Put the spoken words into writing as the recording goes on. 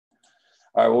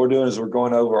All right, what we're doing is we're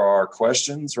going over our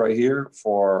questions right here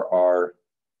for our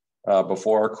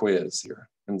before our quiz here.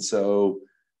 And so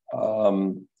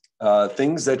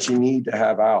things that you need to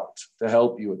have out to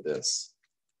help you with this.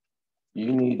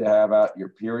 You need to have out your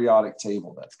periodic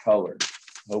table that's colored.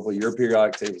 Hopefully your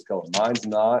periodic table is colored. Mine's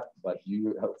not, but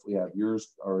you hopefully have yours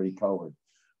already colored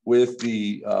with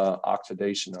the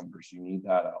oxidation numbers. You need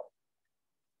that out.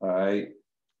 All right.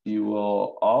 You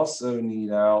will also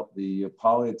need out the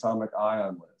polyatomic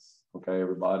ion list. Okay,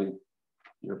 everybody.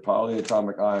 Your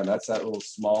polyatomic ion, that's that little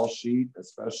small sheet,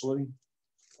 especially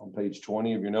on page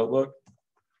 20 of your notebook.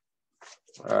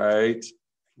 All right.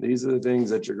 These are the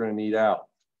things that you're going to need out.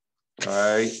 All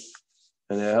right.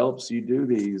 And it helps you do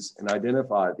these and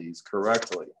identify these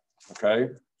correctly. Okay.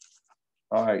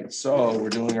 All right. So we're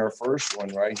doing our first one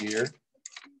right here.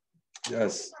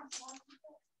 Yes.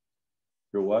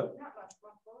 Your what?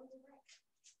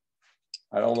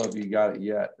 I don't know if you got it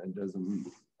yet. It doesn't.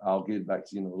 I'll get it back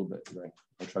to you in a little bit today.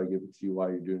 I'll try to give it to you while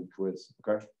you're doing the quiz.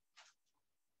 Okay.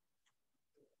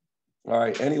 All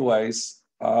right. Anyways,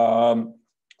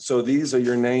 so these are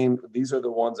your name. These are the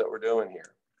ones that we're doing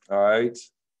here. All right.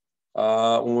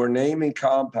 When we're naming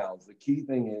compounds, the key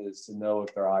thing is to know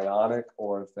if they're ionic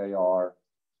or if they are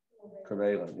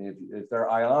covalent. If they're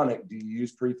ionic, do you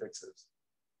use prefixes?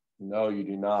 No, you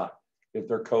do not. If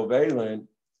they're covalent,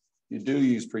 you do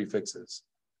use prefixes.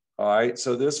 All right.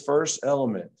 So this first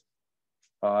element,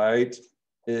 all right,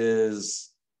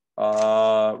 is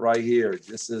right here.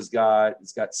 This has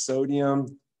it's got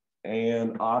sodium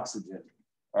and oxygen.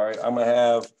 All right. I'm gonna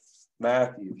have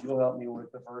Matthew, if you'll help me with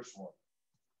the first one.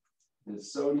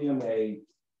 Is sodium a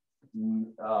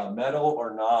metal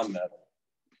or non-metal?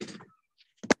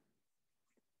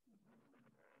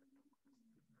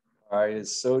 All right.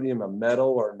 Is sodium a metal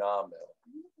or non-metal?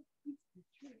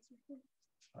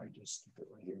 I just stick it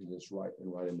right here and just write a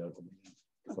note.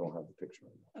 I don't have the picture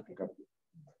right now. Okay.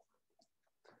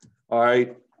 All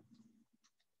right.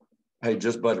 Hey,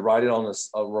 but write it on this.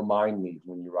 Remind me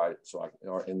when you write it, so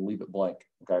and leave it blank.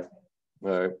 Okay. All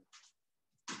right.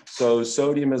 So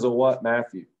sodium is a what,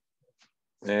 Matthew?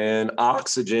 And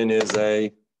oxygen is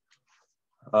a.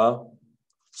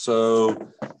 So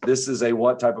this is a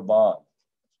what type of bond?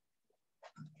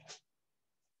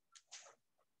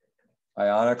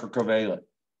 Ionic or covalent?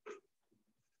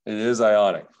 It is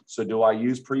ionic. So do I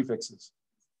use prefixes?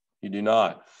 You do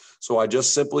not. So I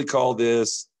just simply call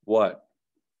this what?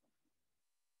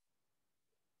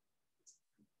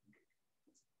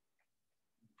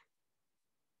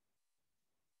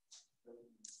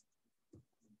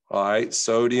 All right,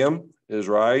 sodium is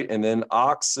right. And then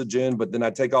oxygen, but then I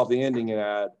take off the ending and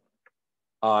add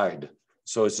ide.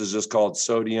 So this is just called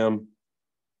sodium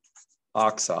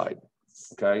oxide.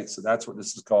 Okay, so that's what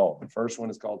this is called. The first one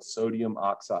is called sodium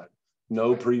oxide.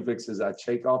 No prefixes. I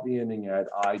take off the ending, add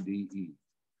IDE.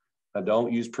 I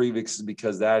don't use prefixes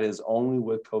because that is only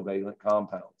with covalent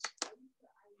compounds.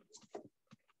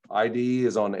 IDE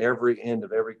is on every end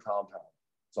of every compound.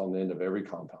 It's on the end of every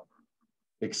compound,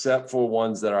 except for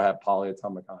ones that have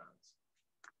polyatomic ions.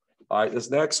 All right, this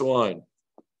next one,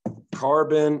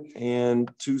 carbon and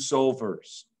 2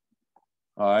 sulfurs.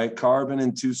 All right, carbon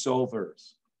and 2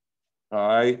 sulfurs. All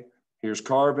right, here's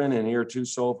carbon and here are 2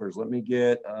 sulfurs. Let me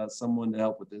get someone to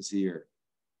help with this here.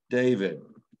 David,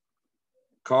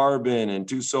 carbon and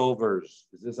 2 sulfurs.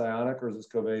 Is this ionic or is this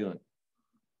covalent?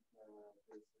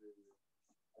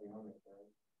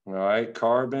 All right,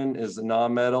 carbon is a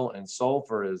non-metal and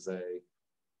sulfur is a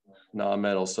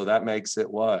non-metal. So that makes it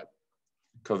what?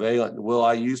 Covalent. Will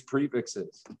I use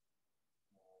prefixes?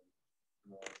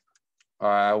 All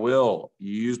right, I will.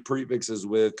 You use prefixes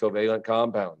with covalent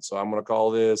compounds. So I'm going to call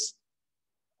this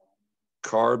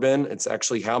carbon. It's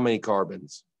actually how many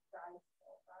carbons?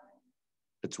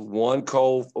 It's one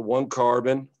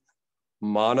carbon,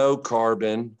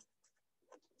 monocarbon.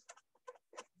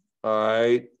 All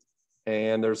right.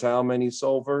 And there's how many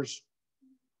sulfurs?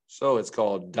 So it's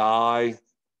called disulfide.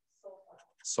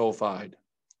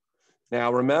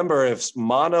 Now remember, if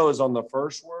mono is on the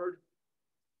first word,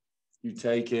 you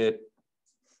take it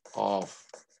off.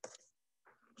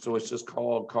 So it's just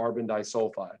called carbon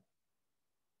disulfide.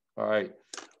 All right.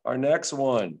 Our next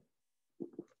one,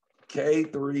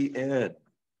 K3N.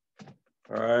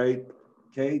 All right.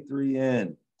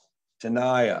 K3N,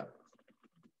 Tanaya.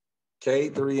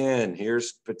 K3N,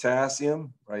 here's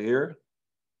potassium right here.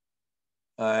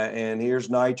 And here's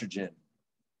nitrogen,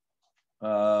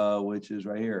 which is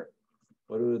right here.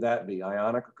 What would that be,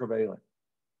 ionic or covalent?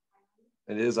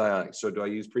 It is ionic. So do I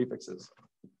use prefixes?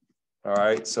 All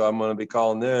right, so I'm going to be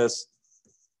calling this,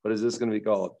 what is this going to be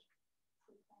called?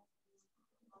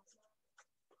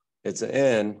 It's an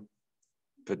N.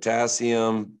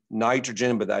 potassium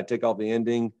nitrogen, but I take off the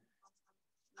ending,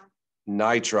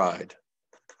 nitride,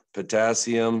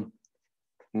 potassium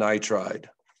nitride.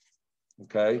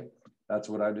 Okay, that's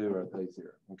what I do right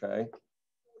here. Okay,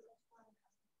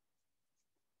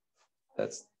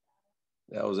 that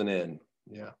was an N.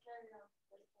 Yeah.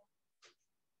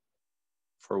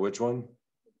 For which one?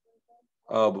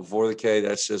 Oh, before the K,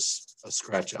 that's just a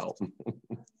scratch out.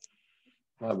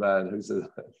 My bad. Who said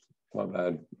that? My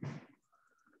bad.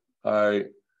 All right.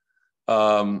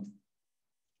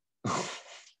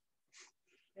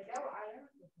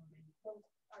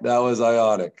 That was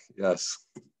ionic. Yes.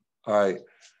 All right.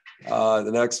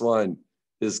 The next one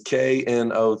is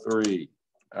KNO3.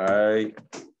 All right.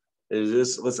 Is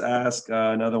this? Let's ask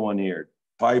another one here.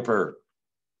 Piper.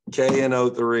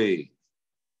 KNO3.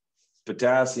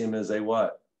 Potassium is a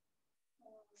what?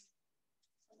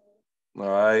 All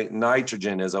right.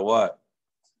 Nitrogen is a what?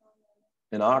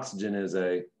 And oxygen is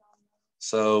a.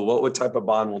 So what type of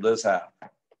bond will this have?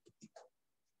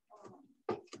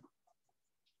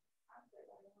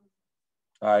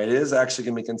 All right, it is actually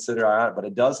going to be considered ionic, but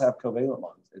it does have covalent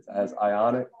bonds. It has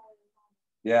ionic.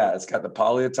 Yeah, it's got the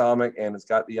polyatomic and it's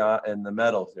got the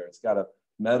metals there. It's got a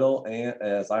metal and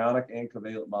as ionic and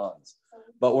covalent bonds.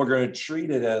 But we're going to treat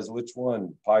it as which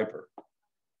one, Piper?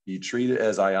 You treat it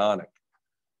as ionic.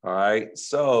 All right.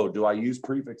 So do I use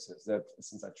prefixes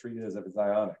since I treat it as if it's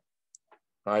ionic?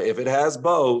 All right. If it has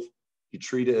both, you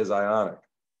treat it as ionic.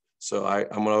 So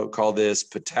I'm going to call this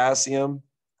potassium.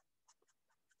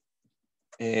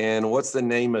 And what's the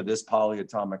name of this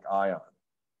polyatomic ion?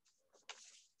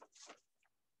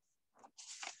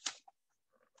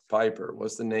 Piper,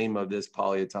 what's the name of this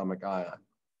polyatomic ion?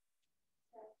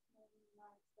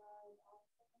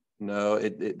 No,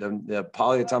 the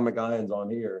polyatomic ion's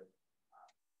on here.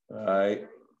 All right.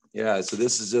 Yeah, so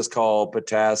this is just called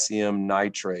potassium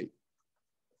nitrate.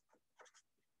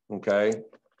 Okay.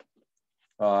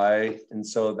 All right. And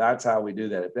so that's how we do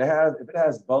that. If it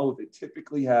has both, it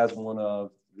typically has one of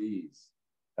these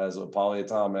as a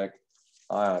polyatomic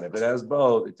ion. If it has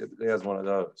both, it typically has one of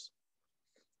those.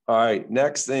 All right.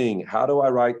 Next thing, how do I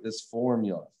write this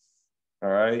formula? All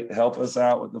right. Help us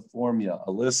out with the formula,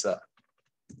 Alyssa.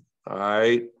 All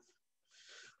right.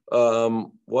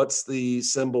 What's the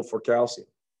symbol for calcium?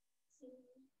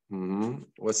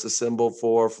 What's the symbol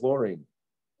for fluorine?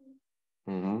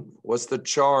 What's the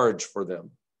charge for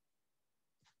them?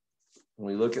 When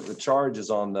we look at the charges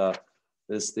on the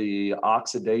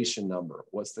oxidation number.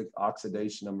 What's the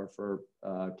oxidation number for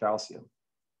calcium?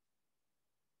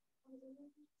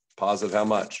 Positive how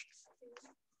much?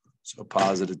 So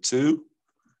positive 2.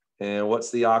 And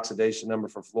what's the oxidation number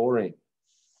for fluorine?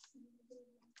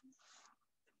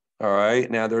 All right,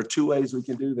 now there are 2 ways we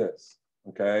can do this,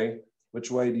 okay?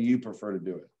 Which way do you prefer to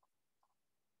do it?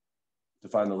 To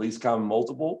find the least common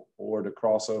multiple or to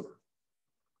cross over?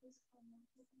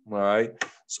 All right,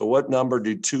 so what number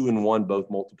do 2 and 1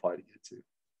 both multiply to get to?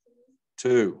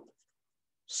 2.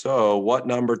 So what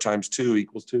number times 2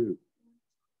 equals 2?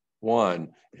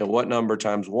 1. And what number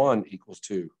times 1 equals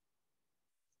 2?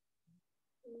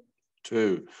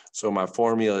 2. So my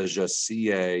formula is just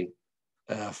CaF2.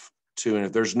 And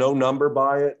if there's no number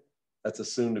by it, that's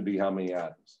assumed to be how many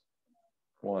atoms?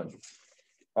 1.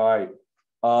 All right.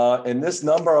 And this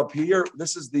number up here,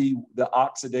 this is the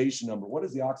oxidation number. What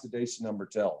does the oxidation number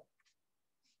tell?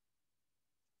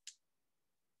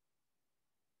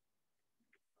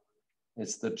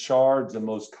 It's the charge, the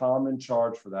most common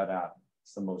charge for that atom.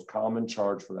 It's the most common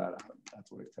charge for that atom.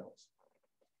 That's what it tells.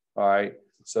 All right.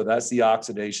 So that's the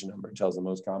oxidation number. It tells the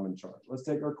most common charge. Let's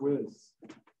take our quiz.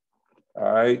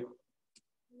 All right.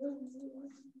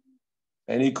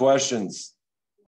 Any questions?